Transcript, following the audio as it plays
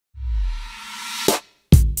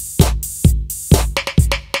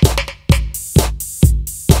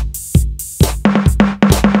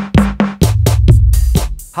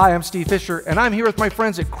Hi, I'm Steve Fisher, and I'm here with my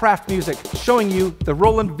friends at Kraft Music, showing you the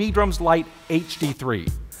Roland V-Drums Lite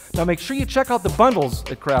HD-3. Now make sure you check out the bundles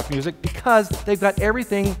at Kraft Music because they've got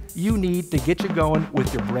everything you need to get you going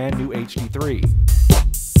with your brand new HD-3.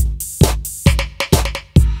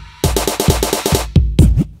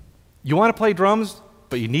 You want to play drums,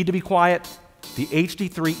 but you need to be quiet? The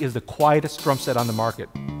HD-3 is the quietest drum set on the market.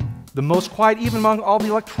 The most quiet even among all the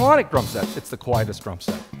electronic drum sets, it's the quietest drum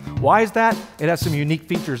set. Why is that? It has some unique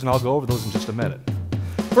features, and I'll go over those in just a minute.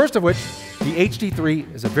 First of which, the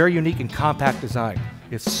HD-3 is a very unique and compact design.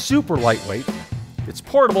 It's super lightweight, it's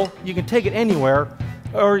portable, you can take it anywhere,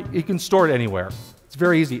 or you can store it anywhere. It's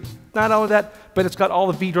very easy. Not only that, but it's got all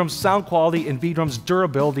the V-Drums sound quality and V-Drums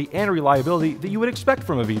durability and reliability that you would expect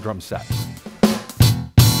from a V-Drum set.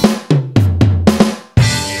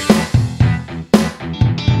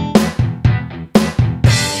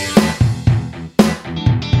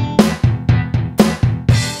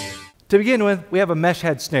 To begin with, we have a mesh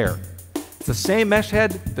head snare. It's the same mesh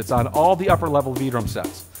head that's on all the upper level V-Drum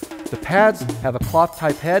sets. The pads have a cloth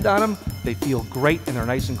type head on them. They feel great and they're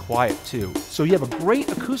nice and quiet too. So you have a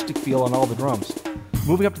great acoustic feel on all the drums.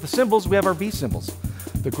 Moving up to the cymbals, we have our V cymbals.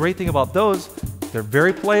 The great thing about those, they're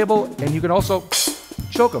very playable and you can also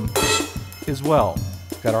choke them as well.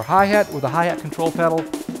 Got our hi-hat with a hi-hat control pedal.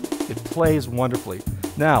 It plays wonderfully.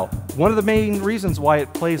 Now, one of the main reasons why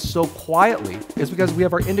it plays so quietly is because we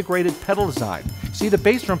have our integrated pedal design. See, the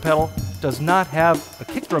bass drum pedal does not have a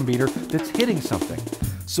kick drum beater that's hitting something.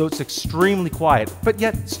 So it's extremely quiet, but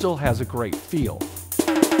yet still has a great feel.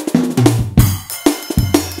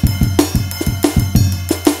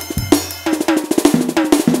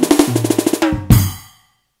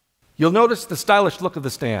 You'll notice the stylish look of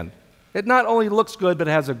the stand. It not only looks good, but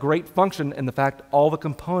it has a great function in the fact all the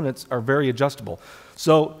components are very adjustable.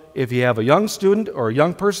 So if you have a young student or a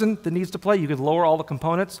young person that needs to play, you can lower all the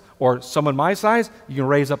components, or someone my size, you can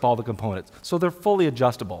raise up all the components. So they're fully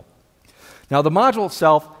adjustable. Now the module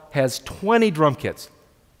itself has 20 drum kits.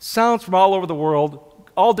 Sounds from all over the world,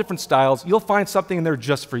 all different styles. You'll find something in there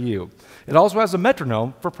just for you. It also has a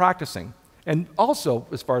metronome for practicing. And also,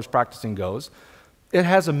 as far as practicing goes, it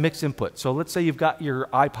has a mix input. So let's say you've got your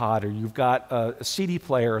iPod or you've got a CD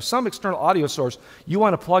player or some external audio source you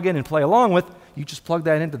want to plug in and play along with, you just plug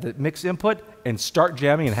that into the mix input and start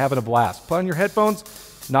jamming and having a blast. Put on your headphones,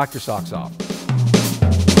 knock your socks off.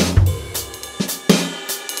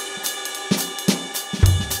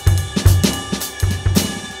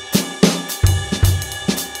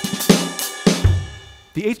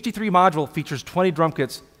 The HD-3 module features 20 drum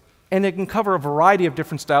kits, and it can cover a variety of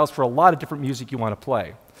different styles for a lot of different music you want to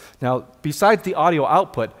play. Now, besides the audio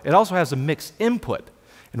output, it also has a mix input.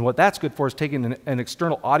 And what that's good for is taking an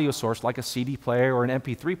external audio source like a CD player or an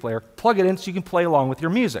MP3 player, plug it in so you can play along with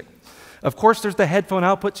your music. Of course, there's the headphone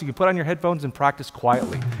output, so you can put on your headphones and practice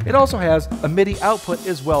quietly. It also has a MIDI output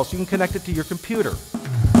as well, so you can connect it to your computer.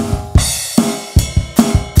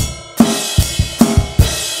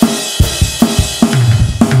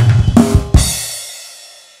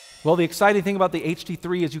 Well, the exciting thing about the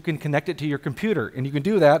HD-3 is you can connect it to your computer, and you can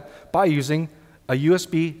do that by using a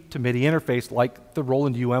USB to MIDI interface like the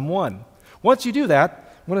Roland UM1. Once you do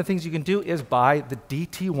that, one of the things you can do is buy the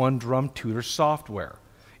DT1 Drum Tutor software.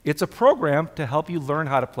 It's a program to help you learn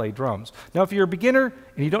how to play drums. Now, if you're a beginner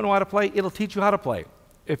and you don't know how to play, it'll teach you how to play.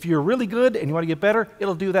 If you're really good and you want to get better,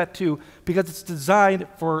 it'll do that too, because it's designed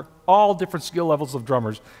for all different skill levels of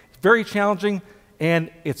drummers. It's very challenging,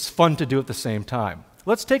 and it's fun to do at the same time.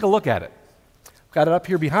 Let's take a look at it. I've got it up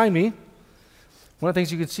here behind me. One of the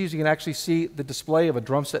things you can see is you can actually see the display of a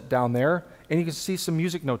drum set down there, and you can see some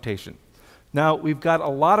music notation. Now, we've got a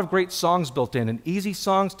lot of great songs built in, and easy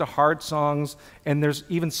songs to hard songs, and there's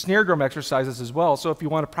even snare drum exercises as well, so if you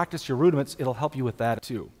want to practice your rudiments, it'll help you with that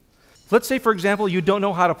too. Let's say, for example, you don't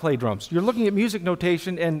know how to play drums. You're looking at music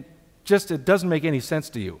notation, and just it doesn't make any sense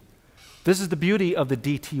to you. This is the beauty of the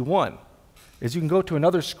DT1, is you can go to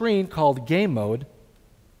another screen called Game Mode.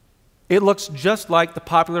 It looks just like the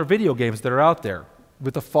popular video games that are out there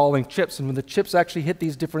with the falling chips. And when the chips actually hit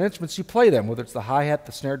these different instruments, you play them, whether it's the hi-hat,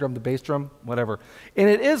 the snare drum, the bass drum, whatever. And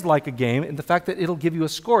it is like a game in the fact that it'll give you a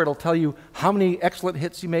score. It'll tell you how many excellent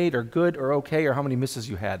hits you made, or good, or okay, or how many misses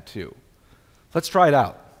you had too. Let's try it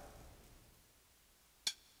out.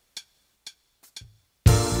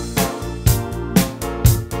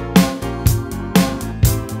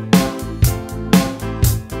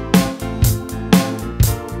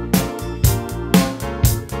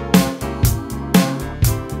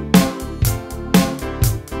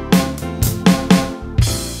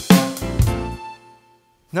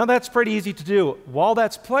 Now that's pretty easy to do. While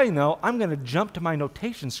that's playing though, I'm going to jump to my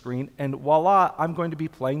notation screen and voila, I'm going to be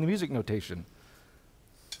playing the music notation.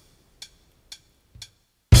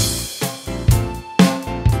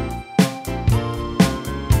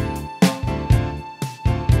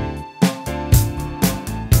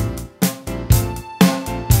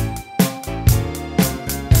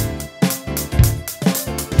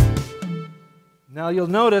 Now you'll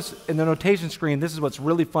notice in the notation screen, this is what's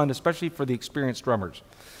really fun, especially for the experienced drummers.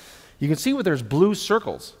 You can see where there's blue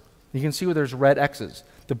circles. You can see where there's red X's.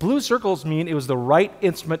 The blue circles mean it was the right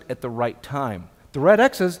instrument at the right time. The red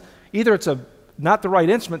X's, either it's not the right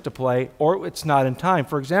instrument to play or it's not in time.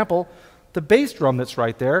 For example, the bass drum that's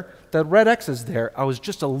right there, the red X is there. I was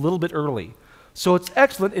just a little bit early. So it's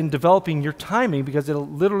excellent in developing your timing because it'll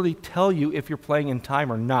literally tell you if you're playing in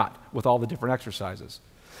time or not with all the different exercises.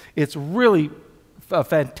 It's really a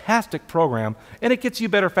fantastic program, and it gets you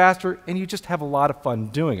better faster, and you just have a lot of fun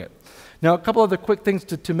doing it. Now, a couple other quick things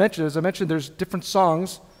to mention. As I mentioned, there's different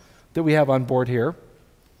songs that we have on board here.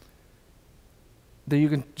 That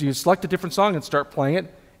you select a different song and start playing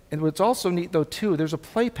it. And what's also neat, though, too, there's a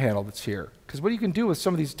play panel that's here. Because what you can do with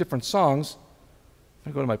some of these different songs,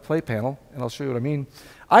 I'm going to go to my play panel, and I'll show you what I mean.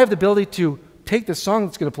 I have the ability to take this song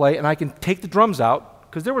that's going to play, and I can take the drums out,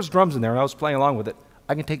 because there was drums in there, and I was playing along with it.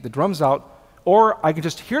 I can take the drums out, or I can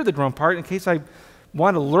just hear the drum part in case I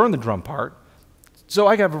want to learn the drum part. So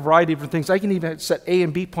I have a variety of different things. I can even set A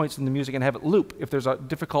and B points in the music and have it loop if there's a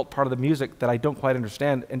difficult part of the music that I don't quite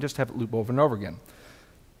understand, and just have it loop over and over again.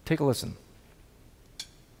 Take a listen.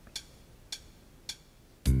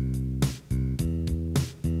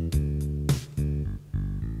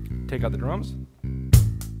 Take out the drums.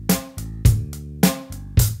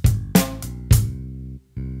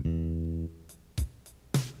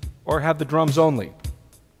 Or have the drums only.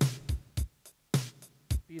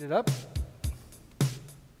 Speed it up.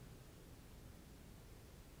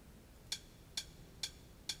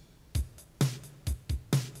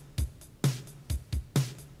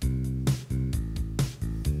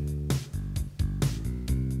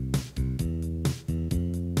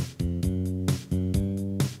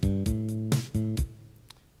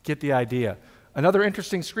 Get the idea. Another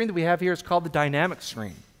interesting screen that we have here is called the dynamic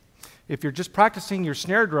screen. If you're just practicing your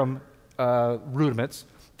snare drum rudiments,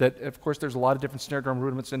 that of course there's a lot of different snare drum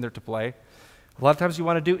rudiments in there to play, a lot of times you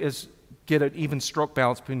want to do is get an even stroke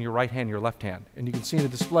balance between your right hand and your left hand. And you can see in the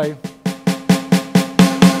display,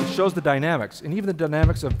 it shows the dynamics, and even the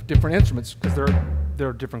dynamics of different instruments, because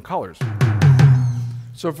they're different colors.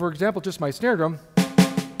 So for example, just my snare drum,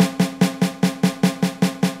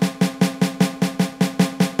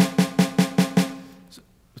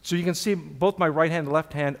 so you can see both my right hand and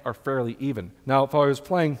left hand are fairly even. Now, if I was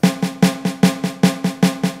playing,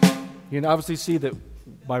 you can obviously see that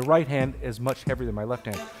my right hand is much heavier than my left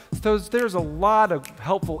hand. So there's a lot of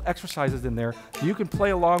helpful exercises in there you can play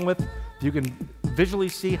along with. You can visually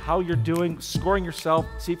see how you're doing, scoring yourself,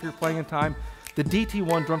 see if you're playing in time. The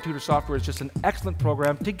DT1 Drum Tutor software is just an excellent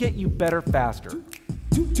program to get you better faster.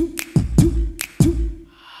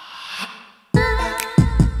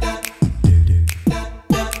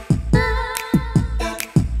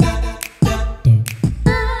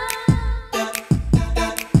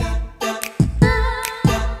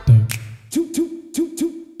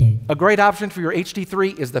 A great option for your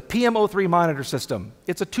HD-3 is the PM03 monitor system.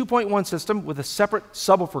 It's a 2.1 system with a separate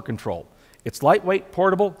subwoofer control. It's lightweight,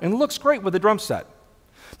 portable, and looks great with a drum set.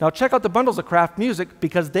 Now check out the bundles of Kraft Music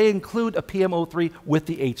because they include a PM03 with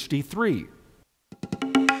the HD-3.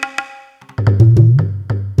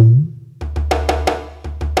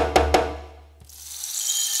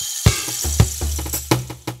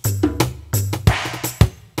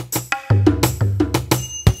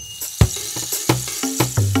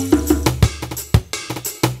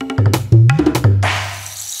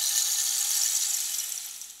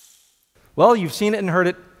 Well, you've seen it and heard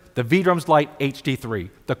it, the V-Drums Lite HD-3,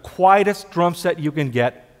 the quietest drum set you can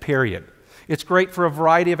get, period. It's great for a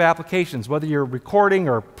variety of applications, whether you're recording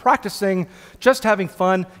or practicing, just having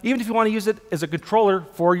fun, even if you want to use it as a controller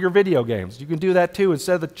for your video games. You can do that too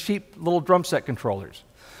instead of the cheap little drum set controllers.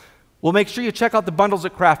 Well, make sure you check out the bundles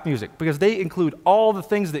at Kraft Music because they include all the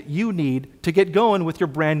things that you need to get going with your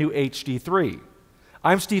brand new HD-3.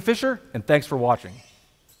 I'm Steve Fisher, and thanks for watching.